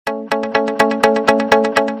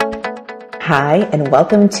Hi, and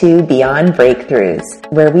welcome to Beyond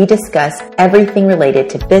Breakthroughs, where we discuss everything related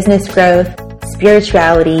to business growth,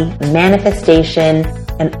 spirituality, manifestation,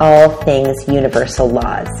 and all things universal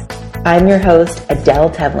laws. I'm your host, Adele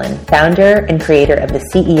Tevlin, founder and creator of the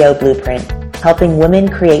CEO Blueprint, helping women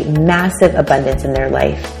create massive abundance in their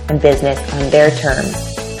life and business on their terms,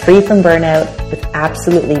 free from burnout, with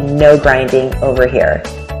absolutely no grinding over here.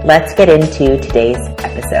 Let's get into today's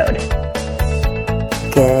episode.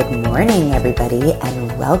 Good morning, everybody,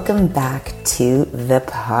 and welcome back to the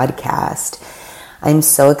podcast. I'm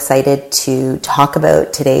so excited to talk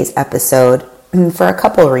about today's episode for a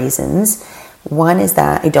couple of reasons. One is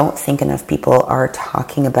that I don't think enough people are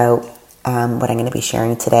talking about what I'm going to be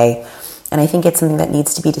sharing today, and I think it's something that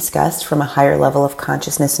needs to be discussed from a higher level of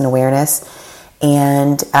consciousness and awareness,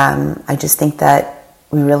 and I just think that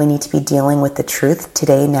we really need to be dealing with the truth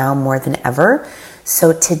today now more than ever.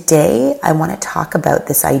 So today I want to talk about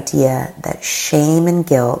this idea that shame and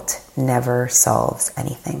guilt never solves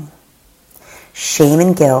anything. Shame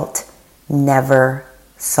and guilt never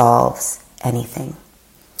solves anything.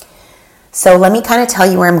 So let me kind of tell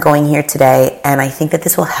you where I'm going here today, and I think that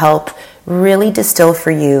this will help really distill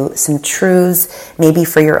for you some truths, maybe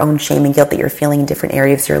for your own shame and guilt that you're feeling in different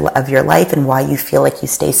areas of your life and why you feel like you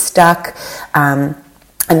stay stuck.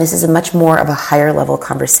 And this is a much more of a higher level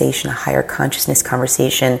conversation, a higher consciousness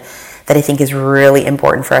conversation that I think is really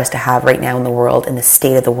important for us to have right now in the world, in the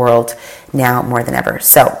state of the world now more than ever.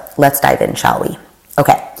 So let's dive in, shall we?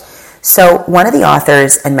 Okay. So one of the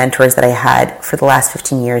authors and mentors that I had for the last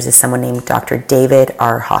 15 years is someone named Dr. David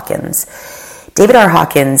R. Hawkins. David R.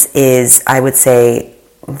 Hawkins is, I would say,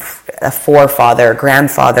 a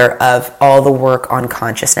grandfather of all the work on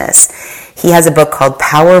consciousness. He has a book called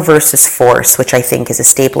Power versus Force, which I think is a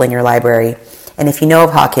staple in your library. And if you know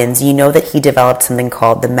of Hawkins, you know that he developed something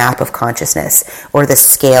called the map of consciousness, or the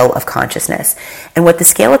scale of consciousness. And what the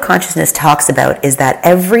scale of consciousness talks about is that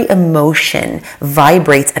every emotion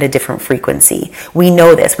vibrates at a different frequency. We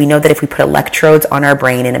know this. We know that if we put electrodes on our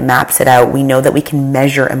brain and it maps it out, we know that we can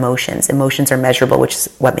measure emotions. Emotions are measurable, which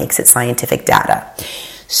is what makes it scientific data.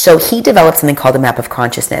 So he developed something called the map of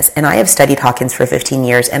consciousness. And I have studied Hawkins for 15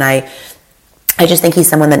 years, and I just think he's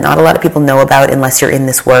someone that not a lot of people know about unless you're in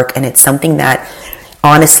this work. And it's something that,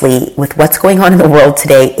 honestly, with what's going on in the world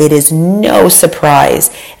today, it is no surprise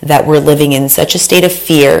that we're living in such a state of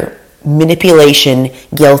fear, manipulation,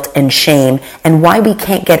 guilt, and shame, and why we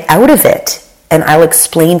can't get out of it. And I'll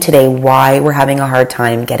explain today why we're having a hard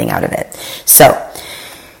time getting out of it. So,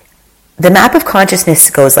 the map of consciousness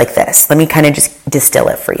goes like this. Let me kind of just distill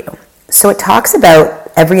it for you. So it talks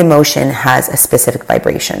about every emotion has a specific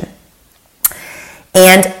vibration.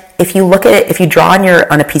 And if you look at it, if you draw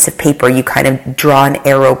on a piece of paper, you kind of draw an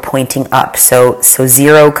arrow pointing up. So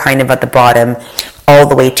 0 kind of at the bottom, all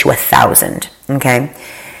the way to 1,000. Okay.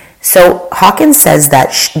 So Hawkins says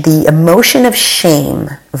that the emotion of shame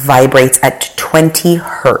vibrates at 20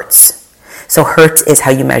 hertz. So hertz is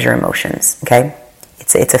how you measure emotions. Okay.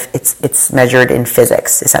 It's measured in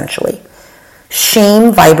physics, essentially.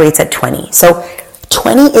 Shame vibrates at 20. So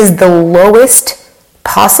 20 is the lowest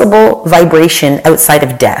possible vibration outside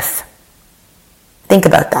of death. Think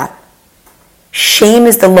about that. Shame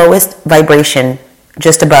is the lowest vibration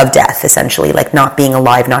just above death, essentially, like not being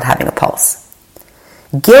alive, not having a pulse.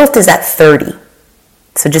 Guilt is at 30.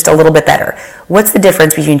 So just a little bit better. What's the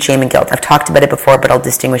difference between shame and guilt? I've talked about it before, but I'll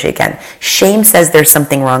distinguish it again. Shame says there's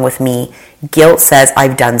something wrong with me. Guilt says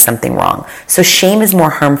I've done something wrong. So shame is more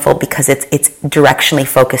harmful because it's directionally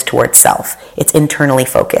focused towards self. It's internally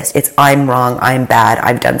focused. It's I'm wrong, I'm bad,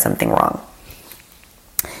 I've done something wrong.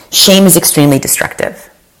 Shame is extremely destructive.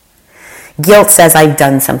 Guilt says I've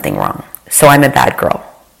done something wrong. So I'm a bad girl.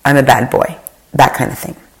 I'm a bad boy. That kind of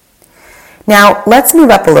thing. Now, let's move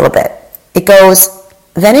up a little bit.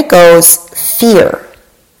 Then it goes fear.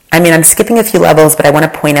 I mean, I'm skipping a few levels, but I want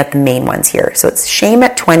to point out the main ones here. So it's shame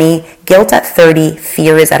at 20, guilt at 30,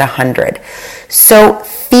 fear is at 100. So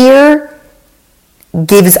fear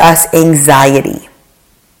gives us anxiety.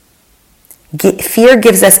 Fear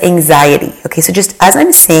gives us anxiety. Okay, so just as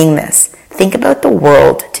I'm saying this, think about the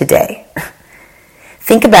world today.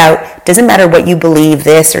 Think about, doesn't matter what you believe,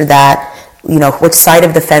 this or that, which side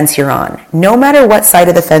of the fence you're on. No matter what side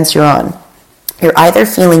of the fence you're on, you're either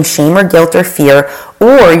feeling shame or guilt or fear,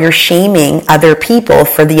 or you're shaming other people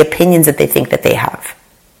for the opinions that they think that they have.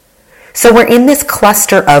 So we're in this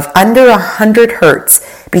cluster of under 100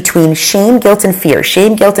 hertz between shame, guilt, and fear,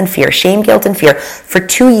 shame, guilt, and fear, shame, guilt, and fear. For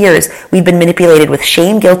 2 years, we've been manipulated with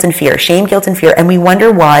shame, guilt, and fear, shame, guilt, and fear, and we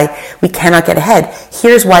wonder why we cannot get ahead.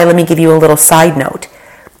 Here's why. Let me give you a little side note.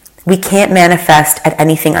 We can't manifest at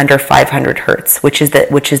anything under 500 hertz, which is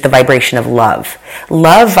the vibration of love.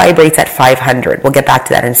 Love vibrates at 500. We'll get back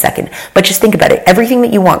to that in a second. But just think about it. Everything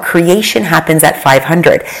that you want, creation happens at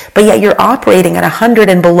 500. But yet you're operating at 100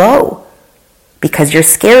 and below because you're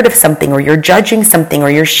scared of something, or you're judging something,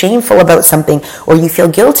 or you're shameful about something, or you feel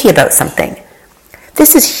guilty about something.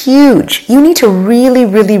 This is huge. You need to really,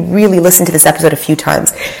 really, really listen to this episode a few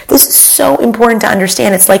times. This is so important to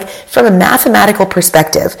understand. It's like, from a mathematical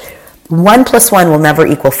perspective, 1 + 1 will never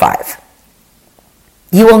equal 5.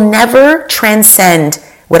 You will never transcend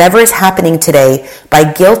whatever is happening today by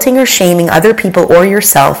guilting or shaming other people or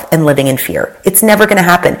yourself and living in fear. It's never going to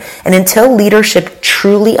happen. And until leadership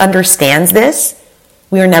truly understands this,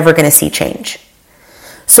 we are never going to see change.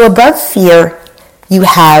 So above fear, you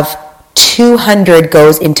have 200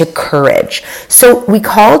 goes into courage. So we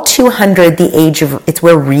call 200 the age of, it's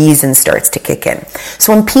where reason starts to kick in.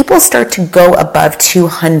 So when people start to go above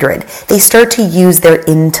 200, they start to use their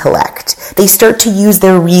intellect. They start to use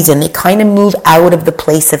their reason. They kind of move out of the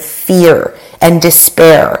place of fear and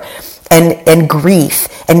despair and grief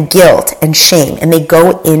and guilt and shame, and they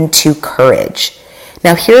go into courage.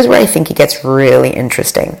 Now here's where I think it gets really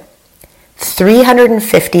interesting.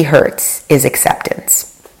 350 hertz is acceptance.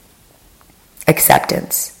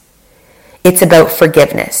 Acceptance. It's about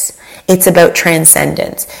forgiveness. It's about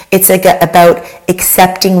transcendence. It's about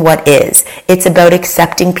accepting what is. It's about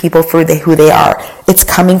accepting people for who they are. It's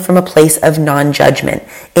coming from a place of non-judgment.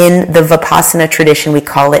 In the Vipassana tradition, we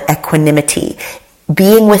call it equanimity.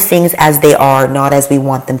 Being with things as they are, not as we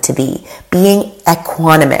want them to be. Being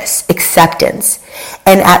equanimous, acceptance.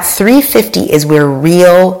 And at 350 is where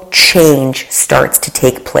real change starts to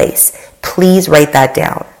take place. Please write that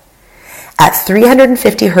down. At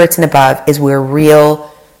 350 hertz and above is where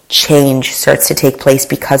real change starts to take place,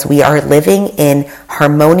 because we are living in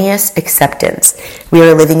harmonious acceptance. We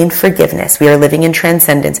are living in forgiveness. We are living in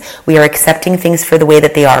transcendence. We are accepting things for the way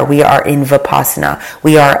that they are. We are in Vipassana.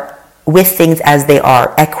 We are with things as they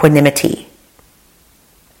are, equanimity.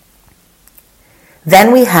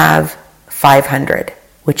 Then we have 500,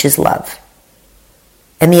 which is love.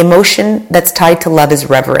 And the emotion that's tied to love is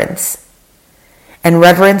reverence. And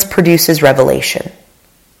reverence produces revelation.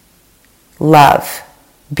 Love,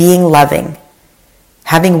 being loving,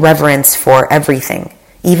 having reverence for everything,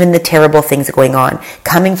 even the terrible things going on,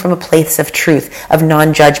 coming from a place of truth, of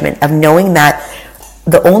non-judgment, of knowing that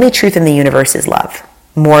the only truth in the universe is love,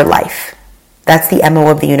 more life. That's the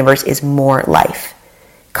MO of the universe, is more life.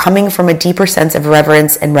 Coming from a deeper sense of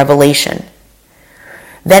reverence and revelation.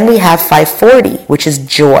 Then we have 540, which is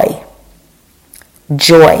joy.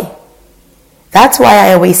 Joy. That's why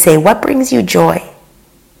I always say, what brings you joy?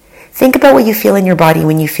 Think about what you feel in your body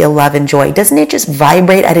when you feel love and joy. Doesn't it just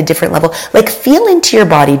vibrate at a different level? Like, feel into your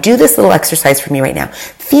body. Do this little exercise for me right now.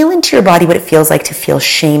 Feel into your body what it feels like to feel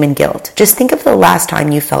shame and guilt. Just think of the last time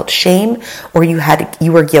you felt shame or you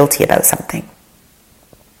were guilty about something.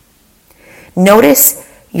 Notice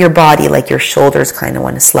your body, like your shoulders kind of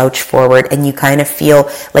want to slouch forward and you kind of feel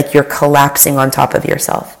like you're collapsing on top of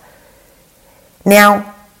yourself.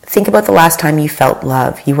 Now, think about the last time you felt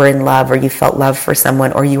love. You were in love, or you felt love for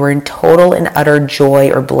someone, or you were in total and utter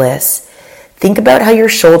joy or bliss. Think about how your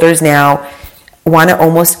shoulders now want to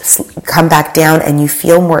almost come back down and you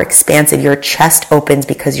feel more expansive. Your chest opens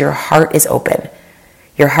because your heart is open.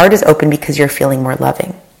 Your heart is open because you're feeling more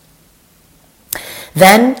loving.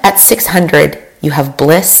 Then at 600, you have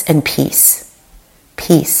bliss and peace.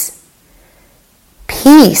 Peace.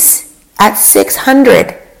 Peace at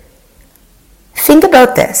 600. Think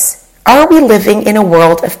about this. Are we living in a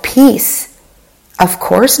world of peace? Of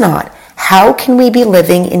course not. How can we be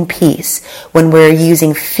living in peace when we're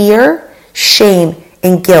using fear, shame,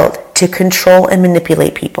 and guilt to control and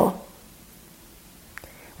manipulate people?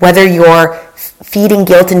 Whether you're feeding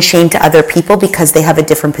guilt and shame to other people because they have a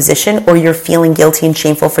different position, or you're feeling guilty and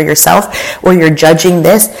shameful for yourself, or you're judging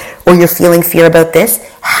this, or you're feeling fear about this,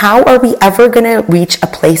 how are we ever going to reach a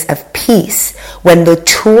place of peace when the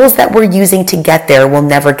tools that we're using to get there will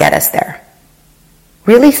never get us there?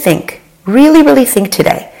 Really think. Really, really think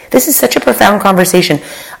today. This is such a profound conversation.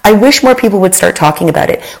 I wish more people would start talking about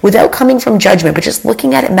it without coming from judgment, but just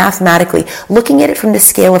looking at it mathematically, looking at it from the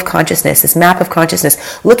scale of consciousness, this map of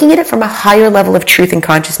consciousness, looking at it from a higher level of truth and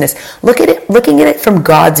consciousness, looking at it from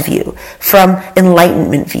God's view, from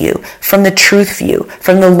enlightenment view, from the truth view,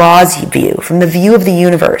 from the laws view, from the view of the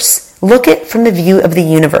universe. Look at it from the view of the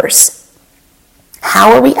universe.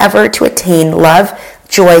 How are we ever to attain love,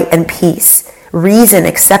 joy, and peace? Reason,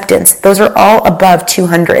 acceptance, those are all above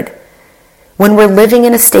 200. When we're living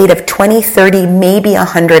in a state of 20, 30, maybe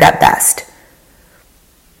 100 at best.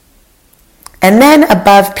 And then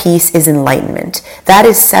above peace is enlightenment. That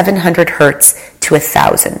is 700 hertz to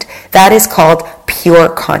 1,000. That is called pure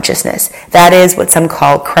consciousness. That is what some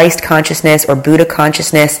call Christ consciousness or Buddha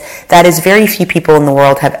consciousness. That is, very few people in the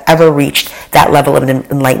world have ever reached that level of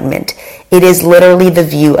enlightenment. It is literally the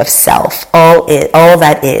view of self. All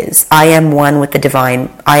that is. I am one with the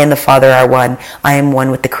divine. I and the Father are one. I am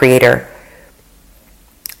one with the Creator.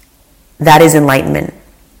 That is enlightenment.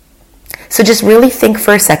 So just really think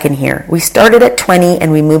for a second here. We started at 20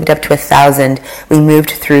 and we moved up to 1,000. We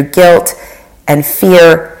moved through guilt and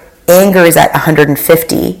fear. Anger is at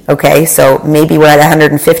 150, okay? So maybe we're at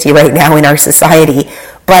 150 right now in our society.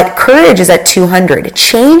 But courage is at 200.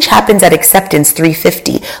 Change happens at acceptance,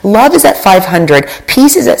 350. Love is at 500.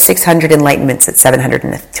 Peace is at 600. Enlightenment's at 700 to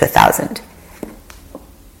 1,000.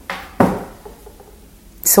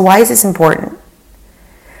 So why is this important?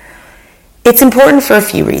 It's important for a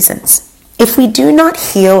few reasons. If we do not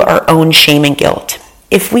heal our own shame and guilt,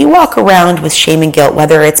 if we walk around with shame and guilt,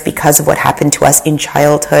 whether it's because of what happened to us in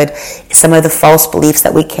childhood, some of the false beliefs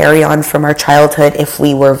that we carry on from our childhood, if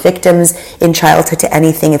we were victims in childhood to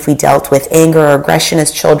anything, if we dealt with anger or aggression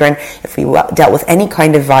as children, if we dealt with any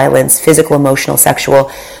kind of violence, physical, emotional,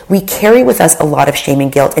 sexual, we carry with us a lot of shame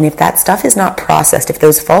and guilt. And if that stuff is not processed, if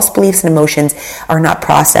those false beliefs and emotions are not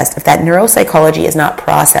processed, if that neuropsychology is not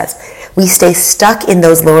processed, we stay stuck in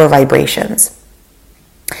those lower vibrations.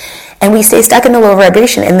 And we stay stuck in the lower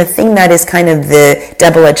vibration. And the thing that is kind of the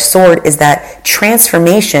double-edged sword is that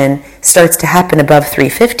transformation starts to happen above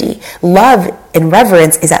 350. Love and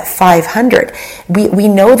reverence is at 500. We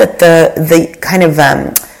know that the kind of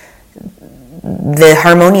the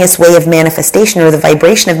harmonious way of manifestation, or the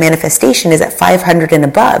vibration of manifestation, is at 500 and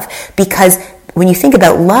above. Because when you think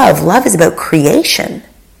about love, love is about creation.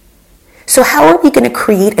 So how are we going to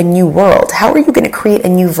create a new world? How are you going to create a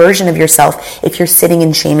new version of yourself if you're sitting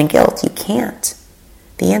in shame and guilt? You can't.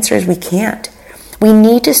 The answer is we can't. We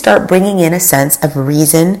need to start bringing in a sense of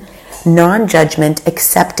reason, non-judgment,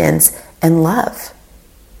 acceptance, and love.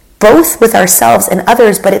 Both with ourselves and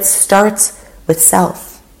others, but it starts with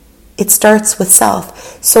self. It starts with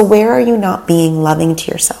self. So where are you not being loving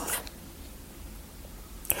to yourself?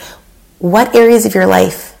 What areas of your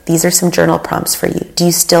life? These are some journal prompts for you. Do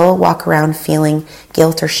you still walk around feeling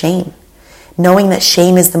guilt or shame? Knowing that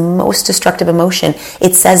shame is the most destructive emotion.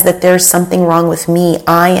 It says that there's something wrong with me.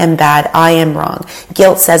 I am bad. I am wrong.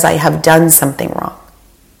 Guilt says I have done something wrong.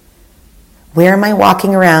 Where am I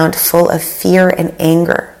walking around full of fear and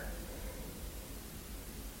anger?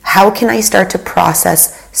 How can I start to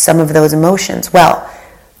process some of those emotions? Well,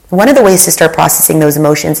 one of the ways to start processing those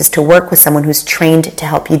emotions is to work with someone who's trained to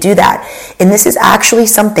help you do that. And this is actually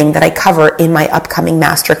something that I cover in my upcoming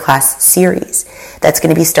masterclass series that's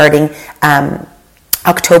going to be starting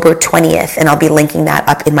October 20th, and I'll be linking that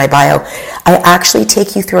up in my bio. I actually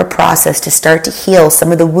take you through a process to start to heal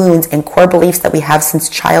some of the wounds and core beliefs that we have since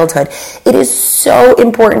childhood. It is so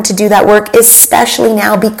important to do that work, especially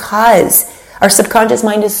now, because our subconscious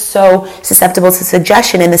mind is so susceptible to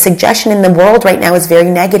suggestion, and the suggestion in the world right now is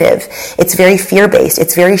very negative. It's very fear-based.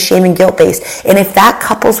 It's very shame and guilt-based. And if that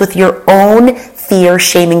couples with your own fear,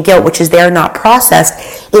 shame, and guilt, which is there not processed,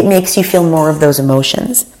 it makes you feel more of those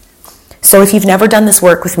emotions. So if you've never done this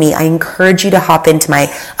work with me, I encourage you to hop into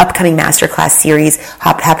my upcoming masterclass series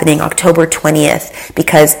happening October 20th,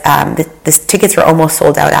 because the tickets are almost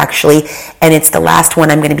sold out actually, and it's the last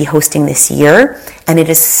one I'm going to be hosting this year. And it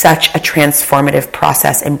is such a transformative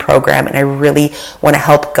process and program, and I really want to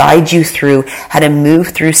help guide you through how to move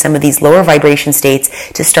through some of these lower vibration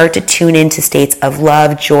states to start to tune into states of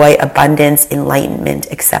love, joy, abundance,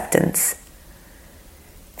 enlightenment, acceptance.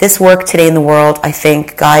 This work today in the world, I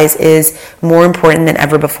think, guys, is more important than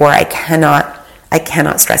ever before. I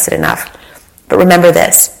cannot stress it enough. But remember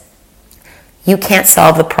this: you can't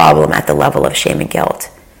solve the problem at the level of shame and guilt.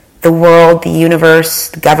 The world, the universe,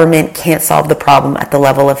 the government can't solve the problem at the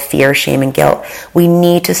level of fear, shame, and guilt. We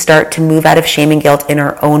need to start to move out of shame and guilt in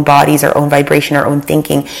our own bodies, our own vibration, our own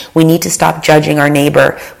thinking. We need to stop judging our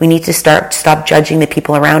neighbor. We need to stop judging the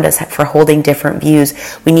people around us for holding different views.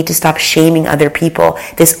 We need to stop shaming other people.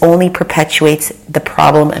 This only perpetuates the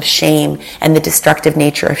problem of shame and the destructive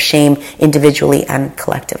nature of shame individually and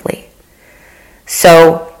collectively.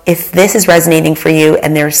 So, if this is resonating for you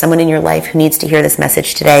and there's someone in your life who needs to hear this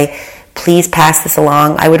message today, please pass this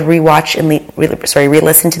along. I would re-listen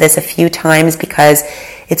to this a few times, because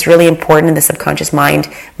it's really important, and the subconscious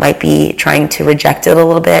mind might be trying to reject it a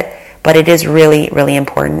little bit, but it is really, really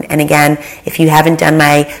important. And again, if you haven't done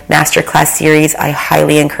my masterclass series, I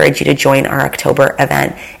highly encourage you to join our October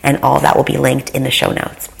event, and all that will be linked in the show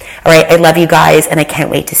notes. All right, I love you guys, and I can't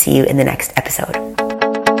wait to see you in the next episode.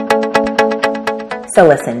 So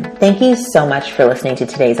listen, thank you so much for listening to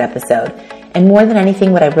today's episode. And more than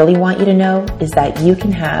anything, what I really want you to know is that you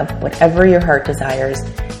can have whatever your heart desires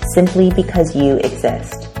simply because you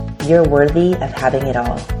exist. You're worthy of having it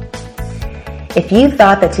all. If you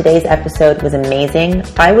thought that today's episode was amazing,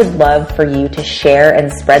 I would love for you to share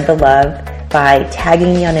and spread the love by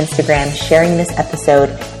tagging me on Instagram, sharing this episode,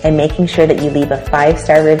 and making sure that you leave a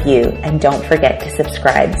 5-star review. And don't forget to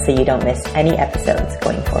subscribe so you don't miss any episodes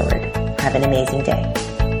going forward. Have an amazing day.